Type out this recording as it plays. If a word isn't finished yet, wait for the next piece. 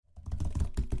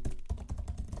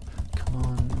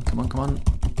Come on.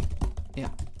 Yeah.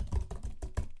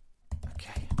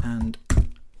 Okay, and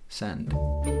send.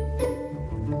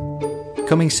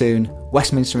 Coming soon,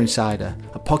 Westminster Insider,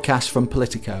 a podcast from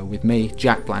Politico with me,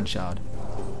 Jack Blanchard.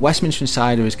 Westminster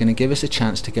Insider is going to give us a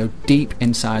chance to go deep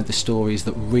inside the stories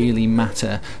that really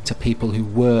matter to people who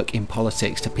work in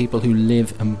politics, to people who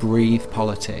live and breathe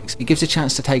politics. It gives a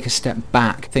chance to take a step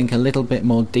back, think a little bit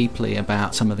more deeply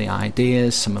about some of the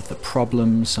ideas, some of the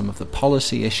problems, some of the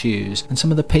policy issues, and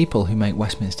some of the people who make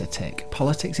Westminster tick.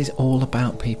 Politics is all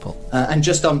about people. And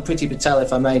just on Priti Patel,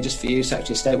 if I may, just for you,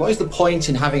 Secretary of State, what is the point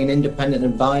in having an independent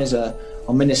advisor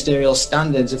on ministerial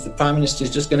standards if the Prime Minister is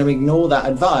just going to ignore that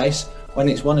advice when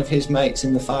it's one of his mates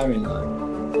in the firing line?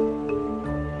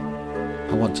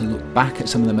 I want to look back at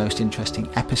some of the most interesting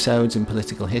episodes in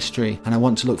political history, and I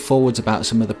want to look forwards about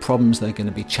some of the problems that are going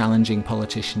to be challenging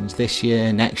politicians this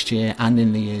year, next year, and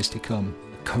in the years to come.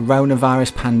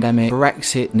 Coronavirus pandemic,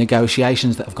 Brexit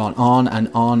negotiations that have gone on and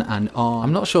on and on.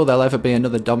 I'm not sure there'll ever be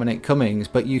another Dominic Cummings,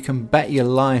 but you can bet your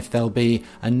life there'll be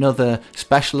another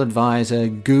special advisor,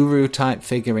 guru type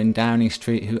figure in Downing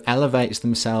Street who elevates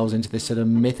themselves into this sort of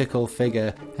mythical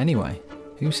figure. Anyway,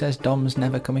 who says Dom's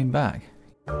never coming back?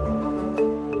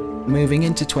 Moving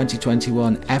into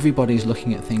 2021, everybody's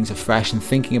looking at things afresh and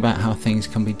thinking about how things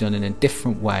can be done in a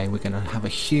different way. We're going to have a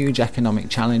huge economic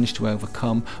challenge to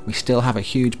overcome. We still have a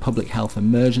huge public health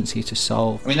emergency to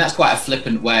solve. I mean, that's quite a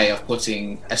flippant way of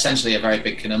putting essentially a very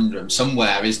big conundrum.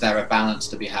 Somewhere is there a balance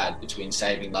to be had between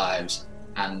saving lives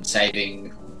and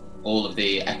saving all of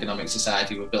the economic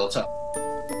society we've built up?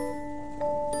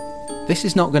 This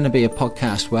is not going to be a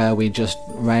podcast where we just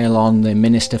rail on the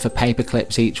Minister for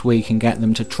paperclips each week and get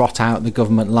them to trot out the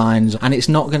government lines. And it's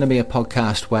not going to be a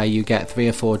podcast where you get 3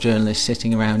 or 4 journalists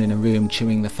sitting around in a room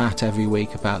chewing the fat every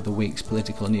week about the week's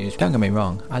political news. Don't get me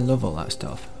wrong, I love all that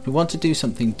stuff. We want to do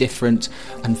something different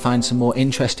and find some more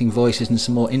interesting voices and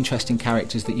some more interesting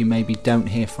characters that you maybe don't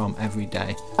hear from every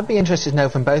day. I'd be interested to know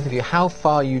from both of you how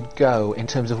far you'd go in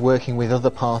terms of working with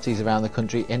other parties around the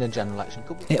country in a general election.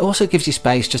 It also gives you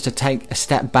space just to take a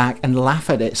step back and laugh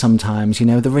at it sometimes, you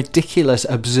know, the ridiculous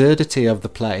absurdity of the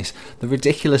place, the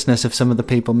ridiculousness of some of the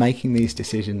people making these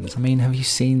decisions. I mean, have you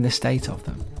seen the state of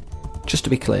them? Just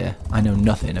to be clear, I know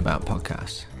nothing about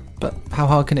podcasts. But how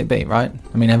hard can it be, right?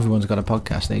 I mean, everyone's got a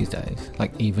podcast these days.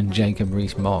 Like even Jacob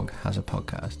Rees-Mogg has a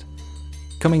podcast.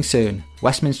 Coming soon,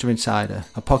 Westminster Insider,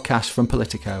 a podcast from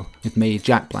Politico with me,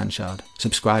 Jack Blanchard.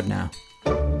 Subscribe now.